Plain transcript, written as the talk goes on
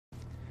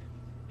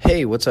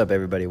Hey, what's up,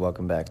 everybody?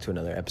 Welcome back to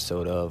another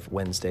episode of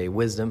Wednesday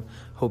Wisdom.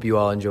 Hope you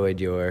all enjoyed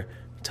your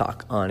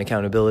talk on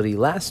accountability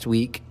last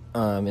week.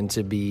 And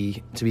to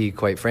be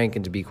quite frank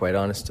and to be quite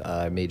honest,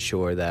 I made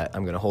sure that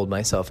I'm going to hold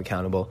myself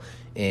accountable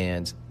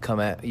and come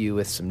at you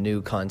with some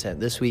new content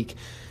this week.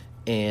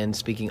 And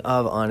speaking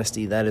of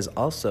honesty, that is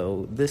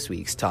also this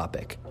week's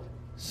topic.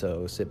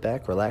 So sit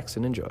back, relax,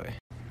 and enjoy.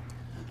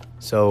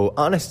 So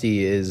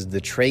honesty is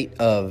the trait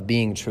of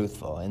being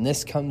truthful, and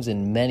this comes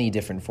in many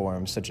different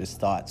forms, such as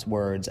thoughts,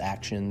 words,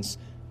 actions,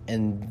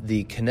 and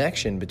the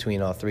connection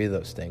between all three of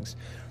those things.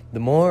 The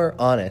more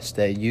honest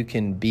that you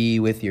can be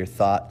with your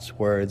thoughts,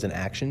 words, and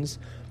actions,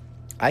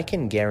 I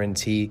can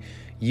guarantee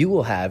you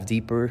will have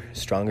deeper,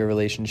 stronger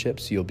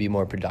relationships, you'll be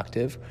more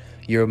productive,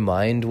 your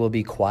mind will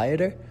be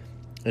quieter,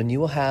 and you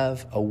will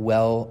have a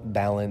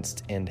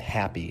well-balanced and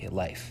happy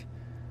life.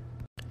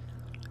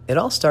 It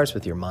all starts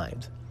with your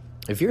mind.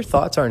 If your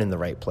thoughts aren't in the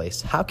right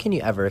place, how can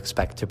you ever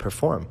expect to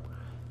perform?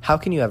 How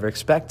can you ever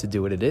expect to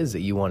do what it is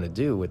that you want to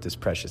do with this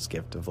precious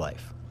gift of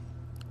life?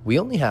 We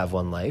only have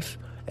one life,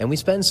 and we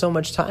spend so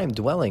much time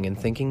dwelling and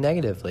thinking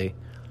negatively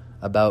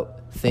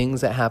about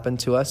things that happen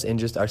to us and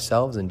just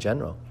ourselves in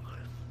general.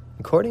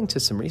 According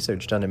to some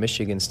research done at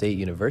Michigan State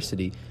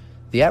University,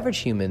 the average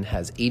human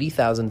has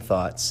 80,000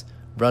 thoughts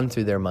run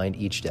through their mind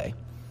each day.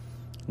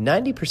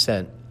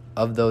 90%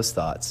 of those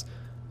thoughts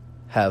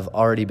have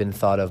already been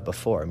thought of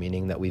before,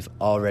 meaning that we've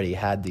already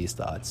had these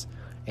thoughts,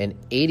 and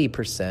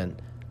 80%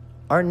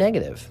 are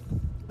negative.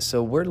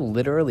 So we're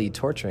literally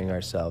torturing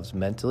ourselves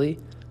mentally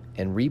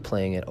and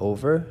replaying it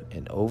over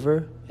and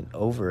over and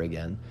over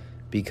again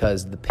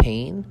because the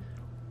pain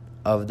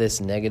of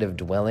this negative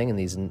dwelling and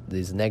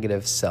these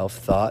negative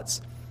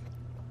self-thoughts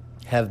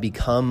have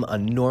become a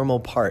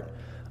normal part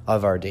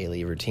of our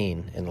daily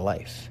routine in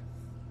life.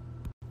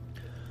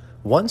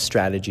 One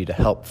strategy to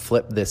help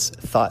flip this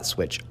thought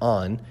switch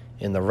on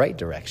in the right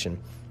direction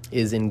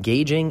is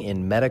engaging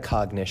in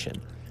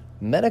metacognition.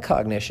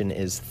 Metacognition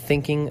is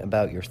thinking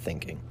about your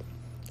thinking.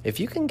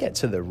 If you can get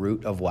to the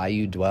root of why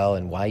you dwell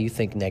and why you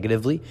think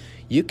negatively,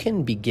 you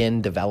can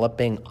begin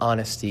developing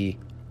honesty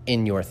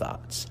in your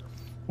thoughts.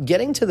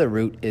 Getting to the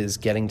root is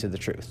getting to the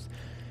truth.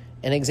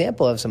 An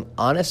example of some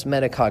honest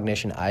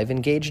metacognition I've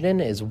engaged in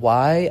is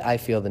why I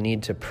feel the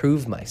need to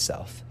prove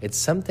myself. It's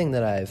something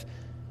that I've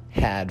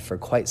had for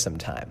quite some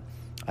time.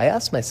 I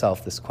asked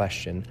myself this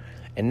question,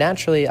 and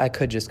naturally, I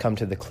could just come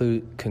to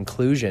the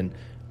conclusion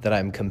that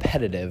I'm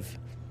competitive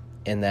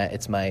and that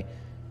it's my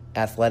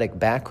athletic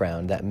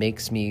background that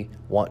makes me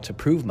want to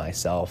prove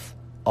myself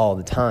all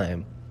the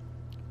time.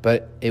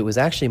 But it was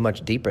actually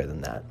much deeper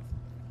than that.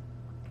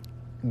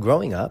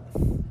 Growing up,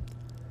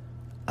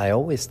 I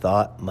always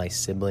thought my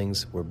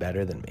siblings were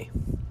better than me.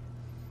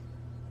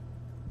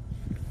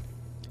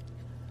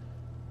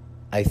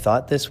 I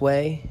thought this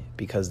way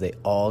because they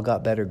all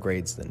got better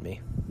grades than me.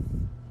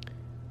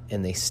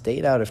 And they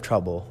stayed out of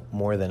trouble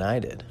more than I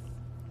did.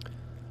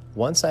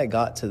 Once I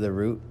got to the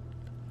root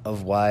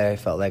of why I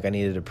felt like I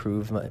needed to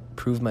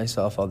prove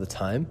myself all the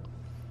time,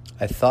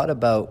 I thought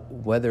about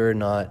whether or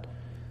not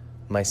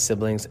my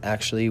siblings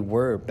actually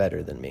were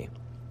better than me.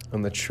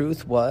 And the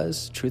truth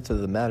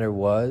of the matter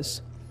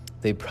was,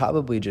 they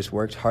probably just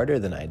worked harder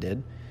than I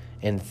did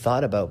and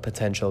thought about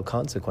potential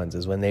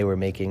consequences when they were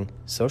making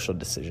social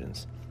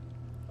decisions.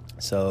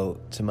 So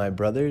to my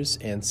brothers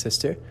and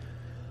sister,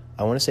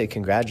 I want to say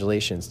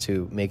congratulations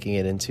to making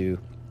it into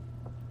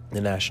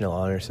the National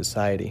Honor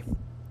Society.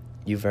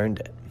 You've earned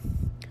it.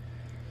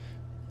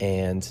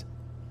 And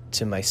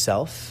to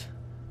myself,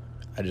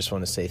 I just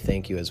want to say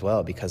thank you as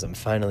well, because I'm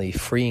finally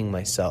freeing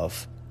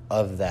myself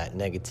of that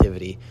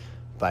negativity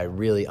by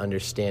really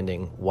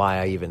understanding why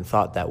I even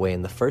thought that way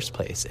in the first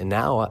place. And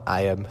now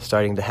I am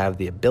starting to have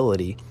the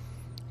ability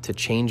to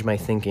change my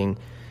thinking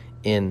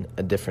in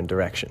a different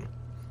direction.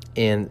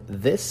 And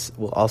this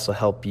will also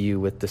help you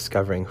with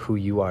discovering who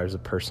you are as a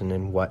person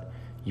and what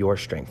your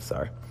strengths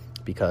are.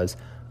 Because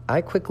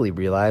I quickly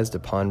realized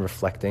upon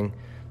reflecting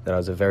that I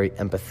was a very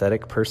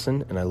empathetic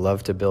person and I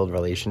love to build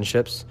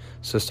relationships.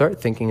 So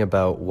start thinking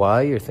about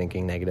why you're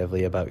thinking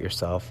negatively about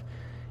yourself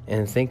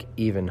and think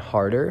even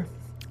harder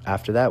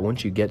after that.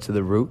 Once you get to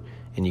the root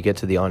and you get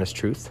to the honest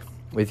truth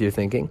with your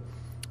thinking,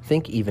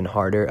 think even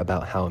harder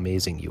about how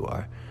amazing you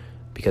are.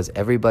 Because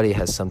everybody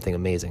has something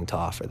amazing to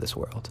offer this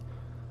world.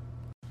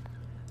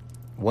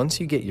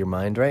 Once you get your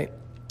mind right,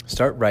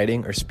 start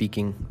writing or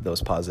speaking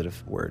those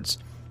positive words.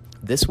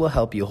 This will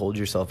help you hold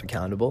yourself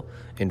accountable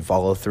and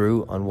follow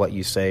through on what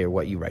you say or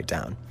what you write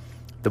down.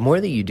 The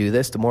more that you do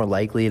this, the more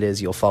likely it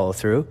is you'll follow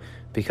through,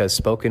 because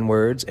spoken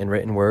words and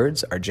written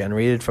words are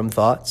generated from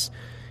thoughts.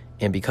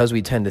 And because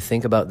we tend to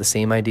think about the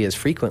same ideas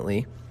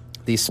frequently,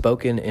 these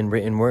spoken and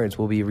written words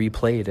will be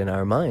replayed in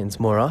our minds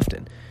more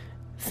often.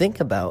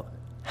 Think about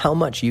how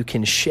much you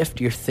can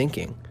shift your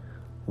thinking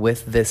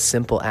with this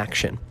simple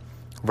action.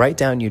 Write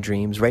down your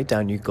dreams, write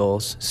down your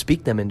goals,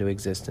 speak them into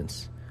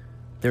existence.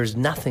 There's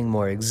nothing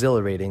more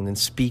exhilarating than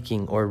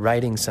speaking or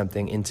writing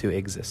something into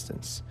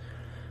existence.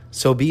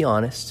 So be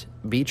honest,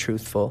 be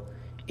truthful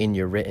in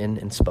your written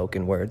and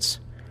spoken words.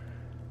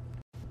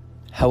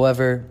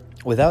 However,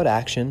 Without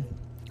action,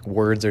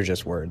 words are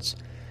just words.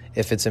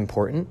 If it's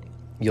important,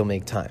 you'll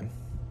make time.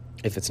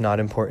 If it's not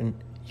important,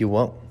 you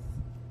won't.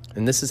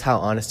 And this is how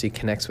honesty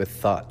connects with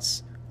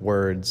thoughts,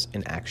 words,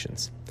 and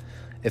actions.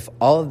 If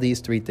all of these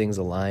three things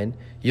align,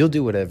 you'll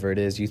do whatever it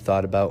is you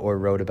thought about or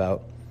wrote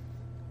about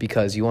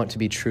because you want to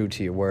be true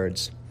to your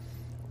words.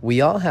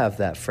 We all have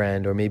that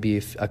friend or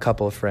maybe a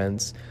couple of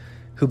friends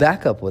who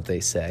back up what they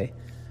say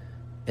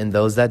and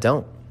those that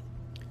don't.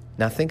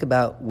 Now think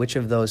about which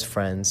of those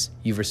friends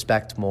you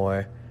respect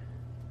more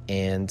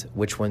and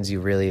which ones you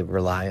really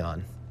rely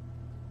on.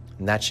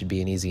 And that should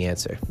be an easy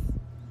answer.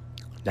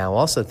 Now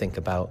also think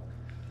about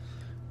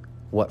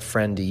what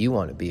friend do you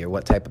want to be or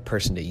what type of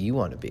person do you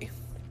want to be?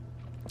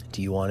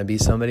 Do you want to be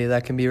somebody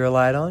that can be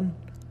relied on?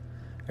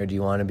 Or do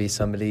you want to be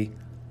somebody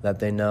that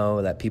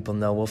people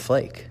know will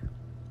flake?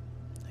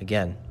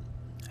 Again,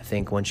 I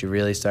think once you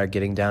really start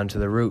getting down to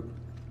the root,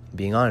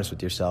 being honest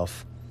with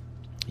yourself,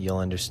 you'll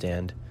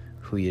understand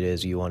who it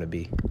is you want to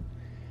be.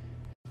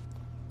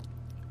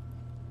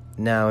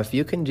 Now, if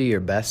you can do your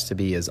best to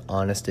be as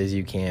honest as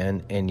you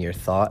can in your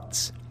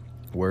thoughts,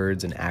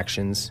 words, and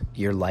actions,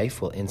 your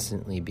life will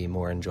instantly be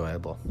more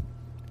enjoyable.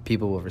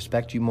 People will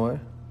respect you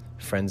more.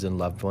 Friends and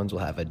loved ones will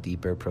have a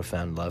deeper,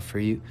 profound love for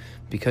you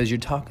because you're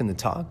talking the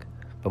talk,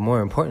 but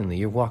more importantly,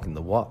 you're walking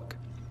the walk.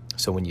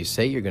 So when you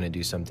say you're going to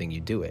do something, you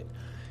do it.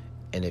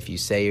 And if you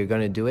say you're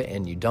going to do it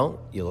and you don't,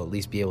 you'll at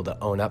least be able to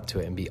own up to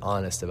it and be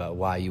honest about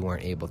why you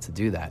weren't able to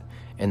do that,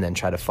 and then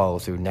try to follow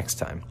through next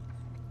time.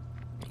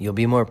 You'll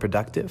be more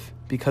productive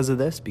because of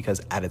this,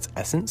 because at its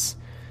essence,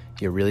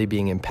 you're really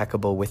being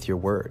impeccable with your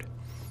word.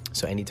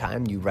 So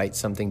anytime you write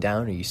something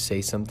down or you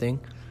say something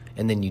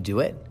and then you do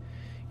it,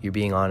 you're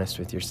being honest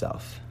with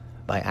yourself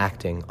by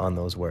acting on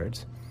those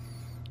words.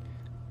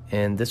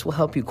 And this will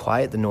help you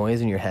quiet the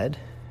noise in your head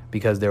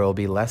because there will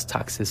be less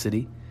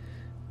toxicity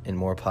and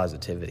more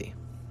positivity.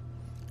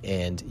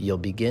 And you'll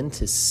begin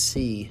to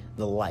see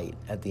the light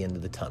at the end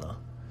of the tunnel,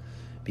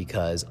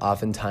 because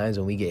oftentimes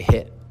when we get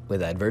hit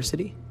with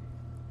adversity,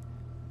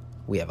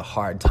 we have a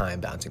hard time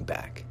bouncing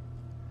back.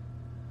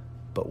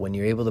 But when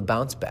you're able to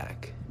bounce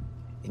back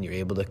and you're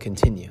able to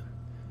continue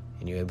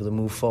and you're able to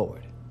move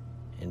forward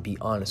and be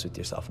honest with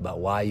yourself about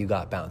why you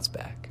got bounced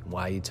back and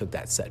why you took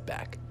that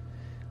setback,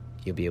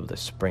 you'll be able to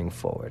spring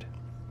forward.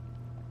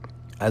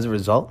 As a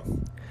result,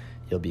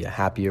 you'll be a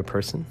happier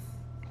person,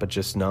 but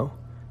just know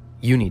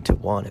you need to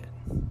want it.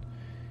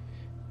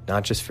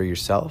 Not just for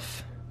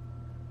yourself,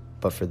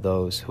 but for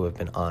those who have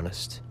been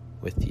honest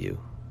with you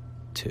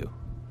too.